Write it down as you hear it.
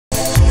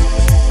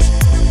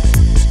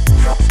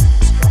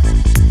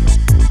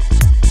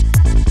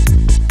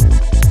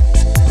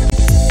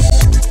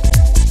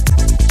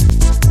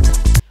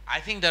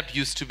think that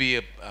used to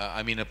be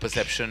I mean, a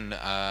perception.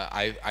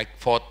 I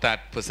fought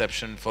that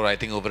perception for, I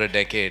think, over a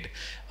decade.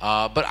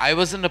 But I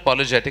wasn't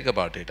apologetic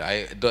about it.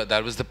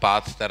 That was the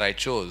path that I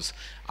chose.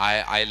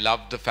 I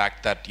loved the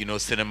fact that, you know,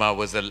 cinema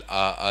was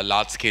a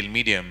large-scale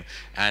medium,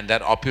 and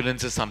that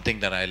opulence is something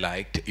that I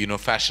liked. You know,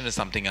 fashion is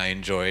something I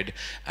enjoyed,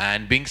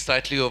 and being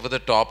slightly over the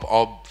top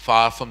or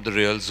far from the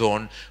real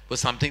zone was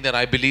something that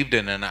I believed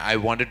in, and I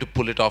wanted to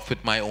pull it off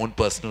with my own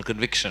personal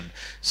conviction.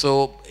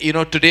 So, you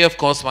know, today, of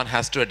course, one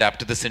has to adapt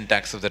to the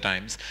syntax of the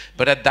times.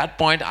 But at that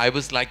point, I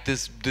was like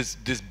this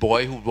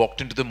boy who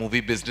walked into the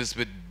movie business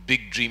with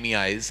big dreamy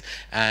eyes,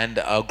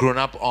 and grown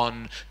up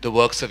on the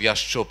works of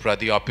Yash Chopra,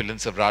 the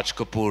opulence of Raj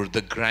Kapoor,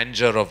 the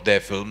grandeur of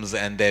their films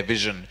and their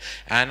vision.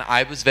 And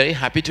I was very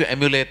happy to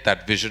emulate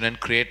that vision and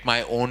create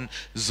my own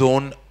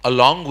zone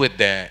along with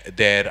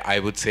their I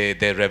would say,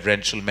 their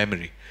reverential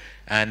memory.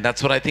 And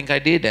that's what I think I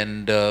did.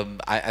 And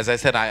as I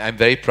said, I'm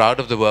very proud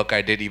of the work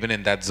I did even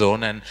in that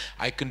zone. And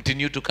I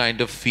continue to kind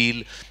of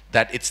feel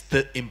that it's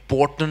the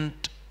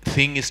important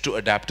thing is to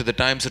adapt to the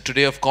time. So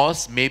today, of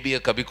course, maybe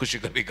a Kabhi Khushi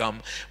Kabhi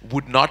Gham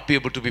would not be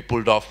able to be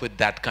pulled off with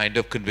that kind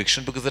of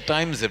conviction because the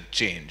times have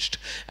changed.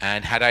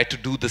 And had I to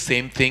do the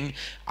same thing,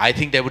 I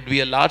think there would be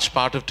a large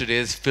part of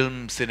today's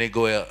film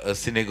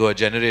cinegoer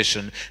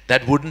generation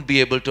that wouldn't be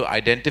able to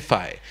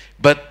identify.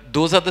 But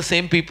those are the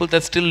same people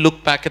that still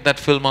look back at that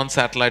film on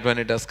satellite when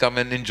it does come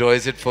and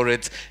enjoys it for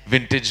its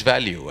vintage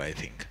value, I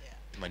think.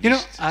 You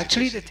know,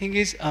 actually the thing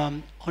is,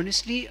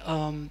 honestly,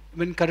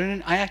 when Karan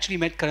and I actually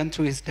met Karan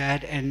through his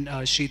dad and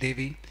Sri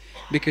Devi,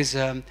 because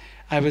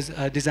I was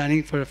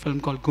designing for a film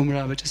called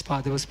Gumrah, which his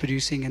father was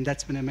producing, and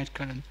that's when I met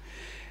Karan.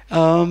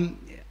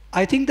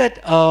 I think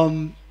that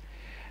when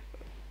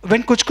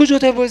Kuch Kuch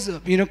Hota Hai was,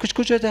 you know, Kuch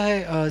Kuch Hota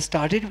Hai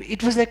started,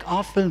 it was like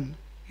our film.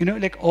 You know,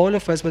 like all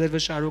of us, whether it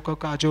was Shahrukh or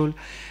Kajol,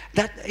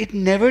 that it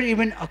never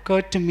even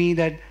occurred to me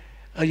that,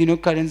 you know,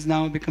 Karan's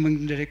now becoming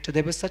the director.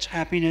 There was such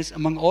happiness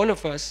among all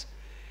of us.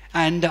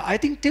 And I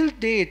think till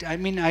date, I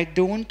mean, I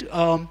don't,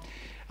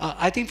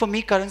 I think for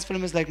me, Karan's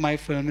film is like my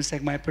film, it's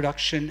like my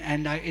production,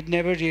 and it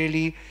never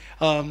really,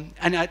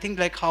 and I think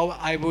like how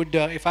I would,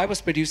 if I was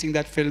producing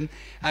that film,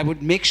 I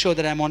would make sure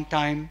that I'm on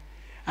time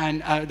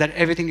and that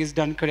everything is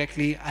done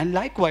correctly. And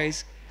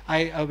likewise,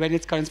 when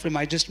it's Karan's film,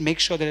 I just make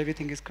sure that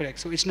everything is correct.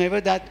 So it's never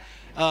that,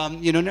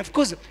 you know, and of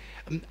course,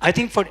 I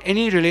think for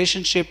any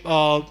relationship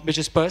which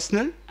is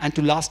personal and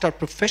to last out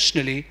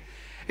professionally,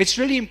 it's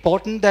really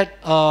important that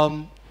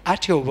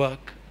at your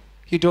work,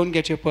 you don't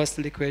get your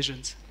personal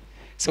equations.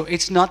 So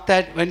it's not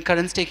that when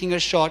Karan's taking a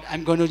shot,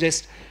 I'm going to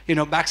just, you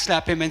know,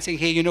 backslap him and saying,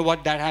 hey, you know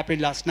what, that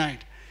happened last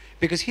night.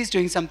 Because he's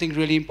doing something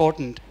really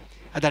important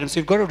at that time. So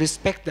you've got to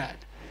respect that.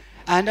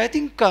 And I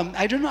think,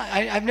 I don't know,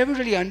 I've never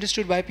really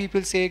understood why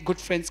people say good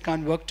friends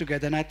can't work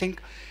together. And I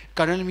think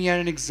Karan and me are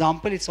an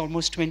example. It's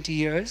almost 20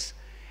 years.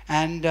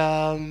 And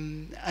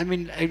I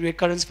mean,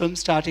 Karan's film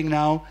starting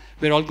now.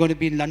 We're all going to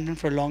be in London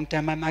for a long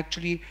time. I'm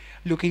actually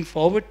looking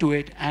forward to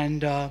it.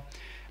 And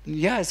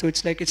yeah, so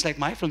it's like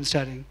my film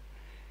starting.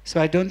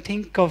 So I don't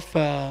think of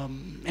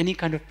any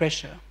kind of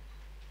pressure.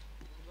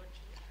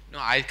 No,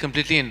 I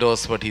completely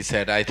endorse what he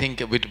said. I think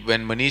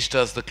when Manish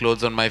does the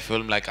clothes on my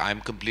film, like, I'm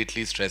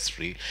completely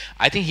stress-free.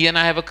 I think he and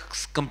I have a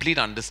complete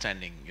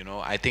understanding, you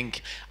know. I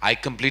think I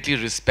completely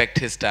respect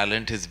his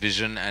talent, his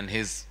vision, and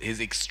his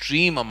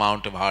extreme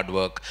amount of hard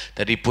work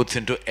that he puts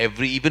into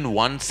even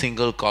one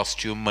single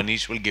costume.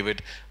 Manish will give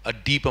it a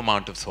deep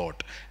amount of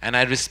thought. And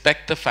I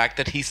respect the fact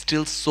that he's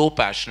still so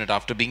passionate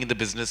after being in the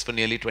business for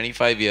nearly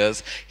 25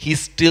 years.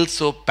 He's still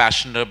so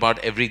passionate about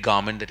every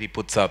garment that he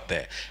puts out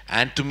there.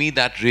 And to me,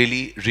 that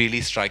really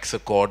strikes a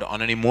chord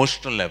on an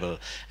emotional level.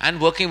 And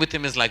working with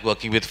him is like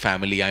working with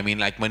family. I mean,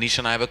 like, Manish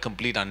and I have a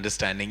complete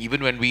understanding.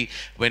 Even when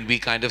we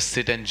kind of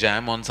sit and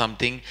jam on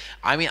something,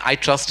 I mean, I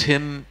trust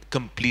him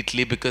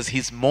completely because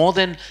he's more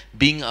than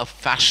being a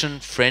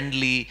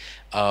fashion-friendly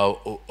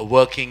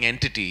working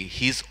entity.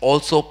 He's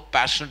also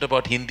passionate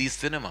about Hindi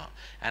cinema.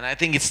 And I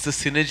think it's the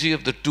synergy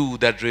of the two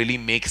that really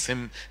makes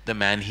him the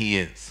man he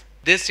is.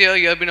 This year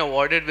you have been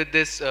awarded with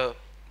this,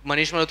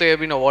 Manish Malhotra, you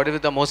have been awarded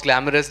with the most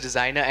glamorous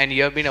designer, and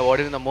you have been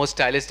awarded with the most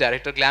stylish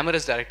director,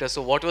 glamorous director.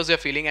 So what was your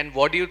feeling, and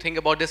what do you think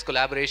about this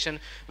collaboration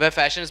where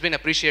fashion has been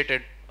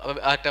appreciated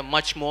at a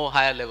much more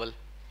higher level?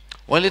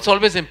 Well, it's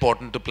always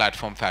important to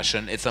platform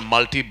fashion. It's a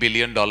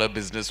multi-billion-dollar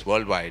business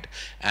worldwide.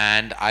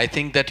 And I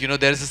think that, you know,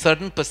 there's a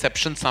certain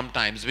perception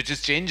sometimes, which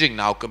is changing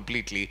now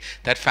completely,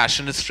 that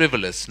fashion is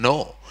frivolous.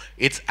 No.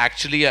 It's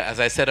actually, as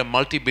I said, a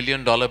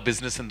multi-billion-dollar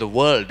business in the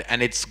world,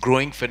 and it's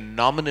growing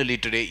phenomenally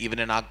today, even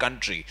in our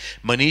country.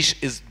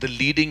 Manish is the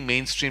leading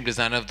mainstream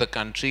designer of the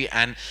country,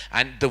 and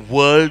the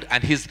world,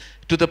 and his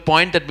to the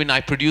point that when I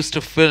produced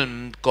a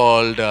film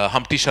called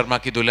Humpty Sharma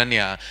Ki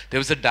Dulhania, there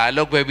was a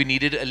dialogue where we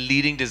needed a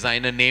leading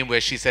designer name where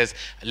she says,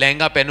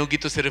 "Lehenga pehnugi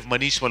to sirf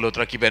Manish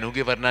Malhotra ki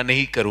pehnugi, varna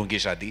nahi karungi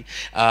shadi."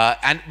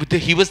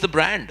 He was the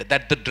brand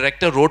that the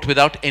director wrote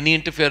without any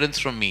interference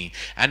from me.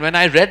 And when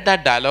I read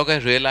that dialogue, I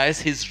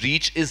realized his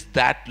reach is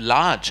that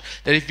large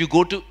that if you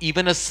go to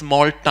even a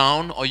small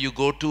town or you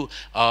go to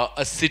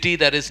a city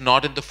that is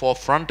not in the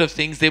forefront of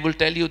things, they will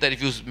tell you that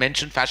if you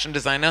mention fashion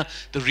designer,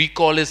 the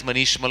recall is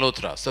Manish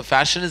Malhotra. So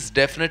fashion is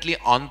definitely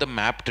on the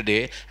map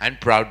today, and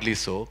proudly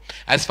so.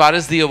 As far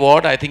as the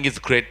award, I think it's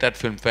great that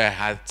Filmfare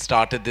has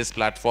started this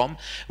platform.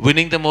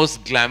 Winning the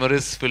most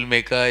glamorous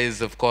filmmaker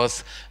is, of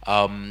course,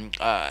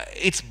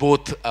 it's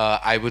both,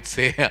 I would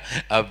say,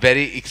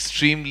 very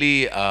extremely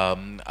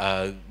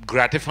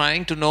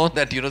gratifying to know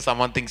that, you know,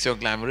 someone thinks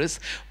you're glamorous.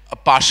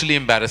 Partially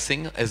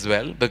embarrassing as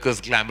well, because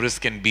glamorous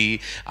can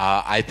be,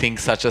 I think,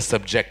 such a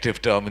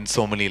subjective term in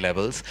so many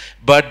levels.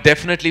 But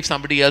definitely, if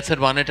somebody else had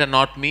won it and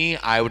not me,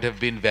 I would have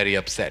been very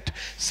upset.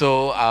 So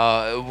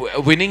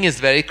winning is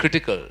very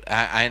critical,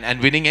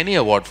 and winning any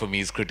award for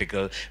me is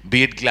critical.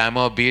 Be it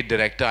glamour, be it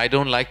director, I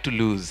don't like to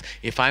lose.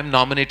 If I'm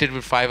nominated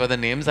with 5 other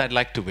names, I'd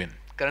like to win.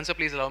 Karan sir,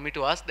 please allow me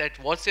to ask that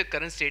what's your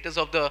current status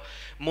of the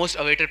most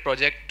awaited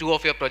project, 2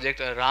 of your project,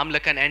 Ram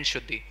Lakhan and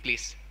Shuddhi,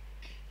 please?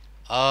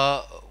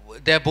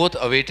 They're both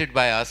awaited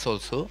by us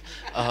also.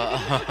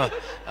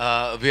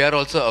 We are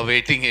also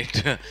awaiting it.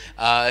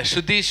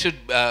 Shuddhi should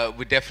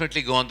we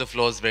definitely go on the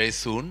floors very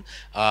soon.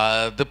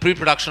 The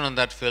pre-production on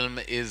that film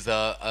is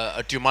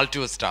a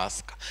tumultuous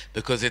task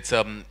because it's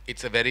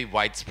a very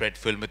widespread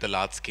film with a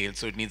large scale,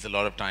 so it needs a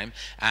lot of time.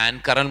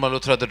 And Karan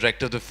Malhotra, the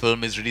director of the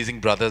film, is releasing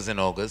Brothers in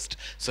August,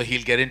 so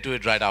he'll get into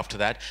it right after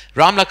that.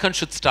 Ram Lakhan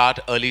should start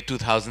early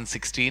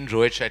 2016.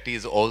 Rohit Shetty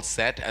is all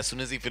set. As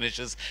soon as he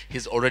finishes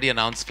his already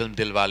announced film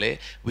Dilwale,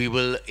 we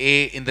will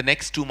in the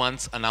next 2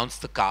 months announce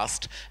the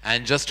cast.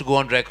 And just to go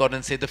on record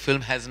and say the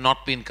film has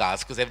not been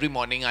cast, because every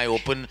morning I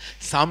open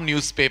some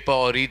newspaper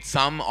or read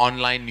some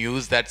online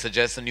news that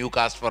suggests a new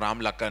cast for Ram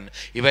Lakhan.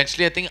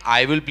 Eventually I think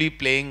I will be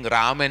playing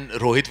Ram and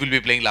Rohit will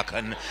be playing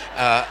Lakhan,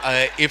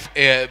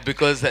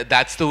 because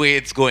that's the way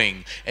it's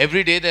going.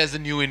 Every day there's a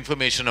new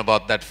information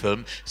about that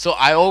film. So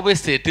I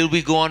always say, till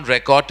we go on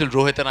record, till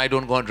Rohit and I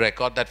don't go on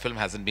record, that film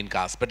hasn't been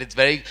cast. But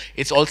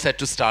it's all set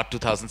to start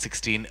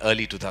 2016,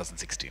 early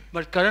 2016.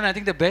 But Karan, I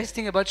think the best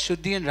thing about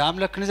Shuddhi and Ram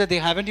Lakhan is that they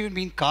haven't even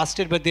been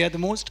casted, but they are the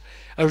most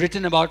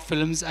written about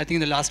films, I think,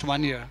 in the last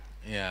 1 year.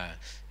 Yeah,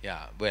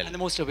 yeah, well. And the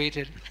most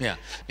awaited. Yeah,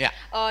 yeah.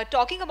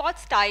 Talking about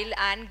style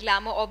and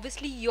glamour,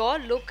 obviously your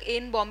look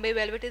in Bombay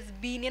Velvet has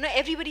been, you know,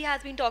 everybody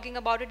has been talking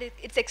about it.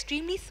 It's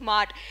extremely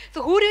smart.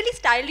 So who really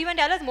styled you, and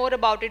tell us more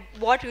about it?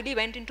 What really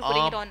went into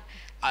putting it on?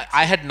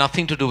 I had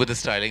nothing to do with the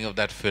styling of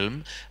that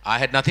film. I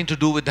had nothing to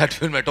do with that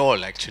film at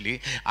all,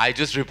 actually. I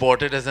just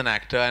reported as an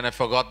actor and I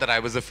forgot that I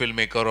was a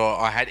filmmaker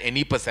or had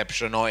any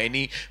perception or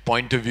any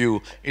point of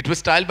view. It was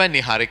styled by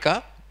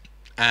Niharika,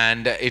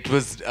 and it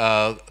was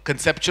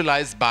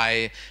conceptualized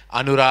by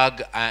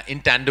Anurag in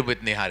tandem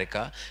with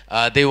Niharika.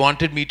 They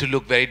wanted me to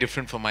look very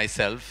different for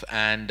myself,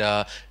 and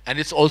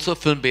it's also a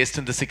film based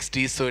in the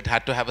 60s, so it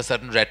had to have a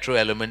certain retro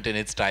element in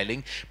its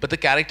styling. But the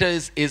character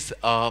is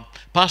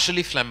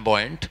partially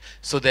flamboyant,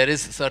 so there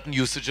is certain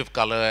usage of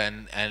color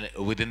and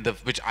within the,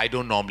 which I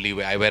don't normally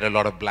wear. I wear a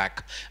lot of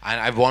black,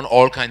 and I've worn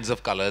all kinds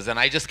of colors, and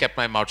I just kept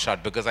my mouth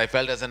shut because I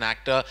felt as an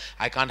actor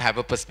I can't have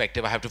a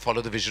perspective. I have to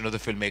follow the vision of the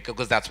filmmaker,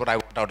 because that's what I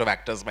want out of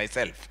actors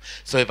myself.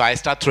 So if I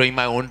start throwing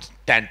my own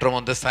tantrum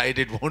on the side,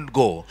 it won't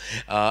go.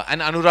 And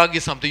Anurag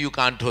is something you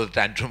can't throw a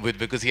tantrum with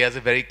because he has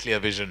a very clear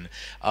vision.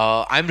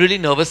 I'm really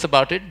nervous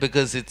about it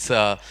because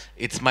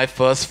it's my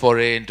first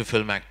foray into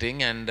film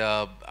acting, and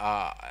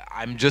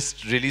I'm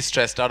just really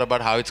stressed out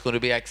about how it's going to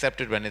be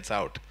accepted when it's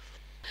out.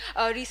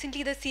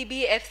 Recently, the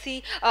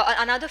CBFC,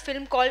 another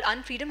film called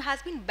Unfreedom,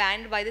 has been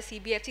banned by the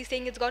CBFC,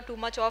 saying it's got too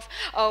much of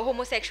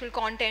homosexual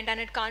content and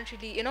it can't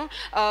really, you know,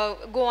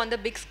 go on the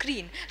big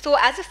screen. So,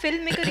 as a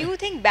filmmaker, do you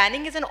think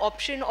banning is an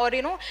option, or,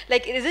 you know,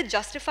 like, is it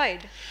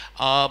justified?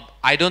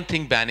 I don't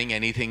think banning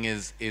anything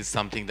is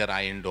something that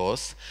I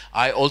endorse.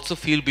 I also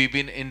feel we've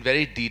been in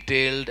very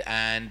detailed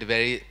and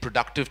very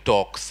productive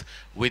talks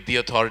with the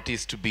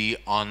authorities to be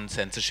on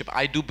censorship.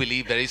 I do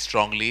believe very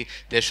strongly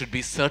there should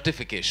be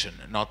certification,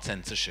 not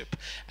censorship.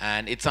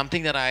 And it's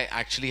something that I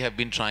actually have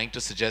been trying to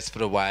suggest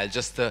for a while.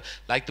 Just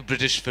like the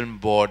British Film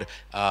Board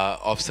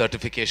of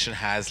certification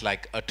has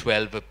like a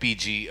 12, a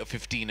PG, a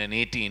 15 and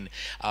 18.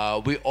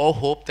 We all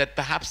hope that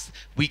perhaps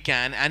we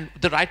can, and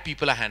the right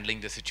people are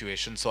handling the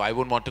situation, so I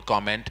wouldn't want to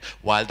comment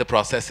while the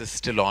process is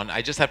still on.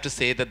 I just have to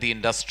say that the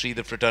industry,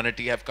 the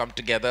fraternity have come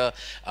together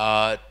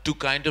to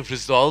kind of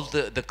resolve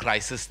the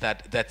crisis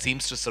that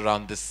seems to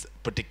surround this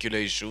particular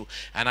issue,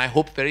 and I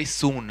hope very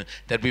soon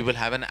that we will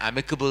have an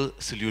amicable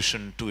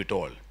solution to it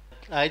all.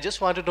 I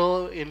just want to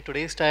know, in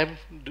today's time,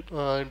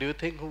 do you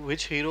think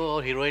which hero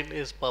or heroine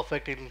is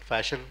perfect in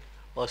fashion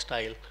or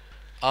style?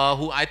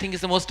 who I think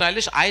is the most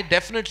stylish. I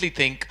definitely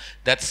think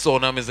that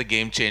Sonam is a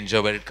game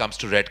changer when it comes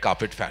to red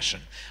carpet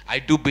fashion. I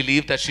do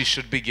believe that she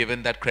should be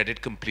given that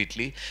credit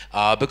completely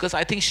because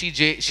I think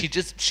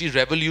she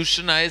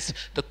revolutionized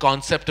the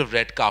concept of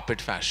red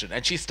carpet fashion,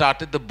 and she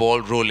started the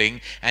ball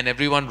rolling and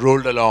everyone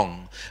rolled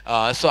along.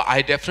 So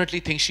I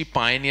definitely think she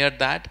pioneered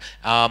that.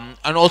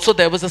 And also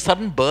there was a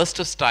sudden burst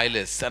of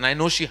stylists, and I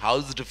know she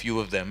housed a few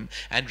of them,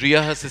 and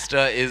Ria, her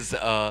sister, is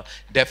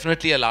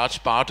definitely a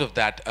large part of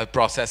that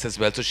process as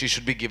well, so she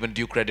should be given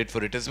due credit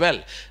for it as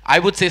well. I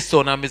would say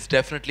Sonam is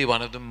definitely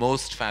one of the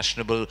most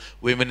fashionable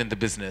women in the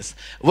business.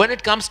 When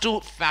it comes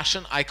to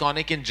fashion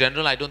iconic in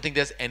general, I don't think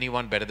there's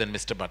anyone better than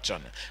Mr.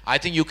 Bachchan. I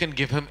think you can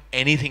give him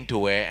anything to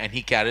wear and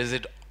he carries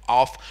it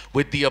off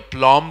with the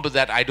aplomb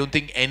that I don't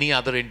think any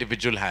other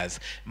individual has.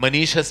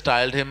 Manish has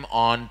styled him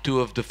on 2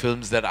 of the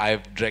films that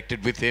I've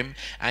directed with him,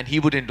 and he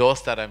would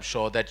endorse that, I'm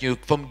sure, that you,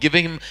 from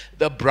giving him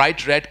the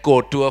bright red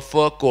coat to a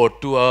fur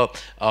coat to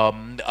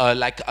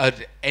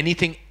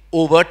anything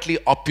overtly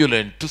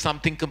opulent to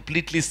something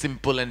completely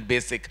simple and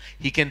basic,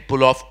 he can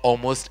pull off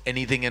almost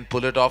anything and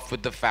pull it off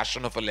with the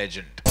fashion of a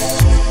legend.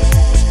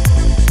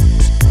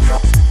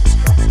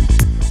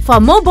 For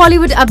more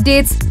Bollywood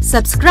updates,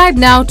 subscribe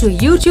now to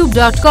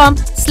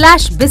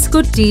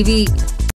youtube.com/biscuittv.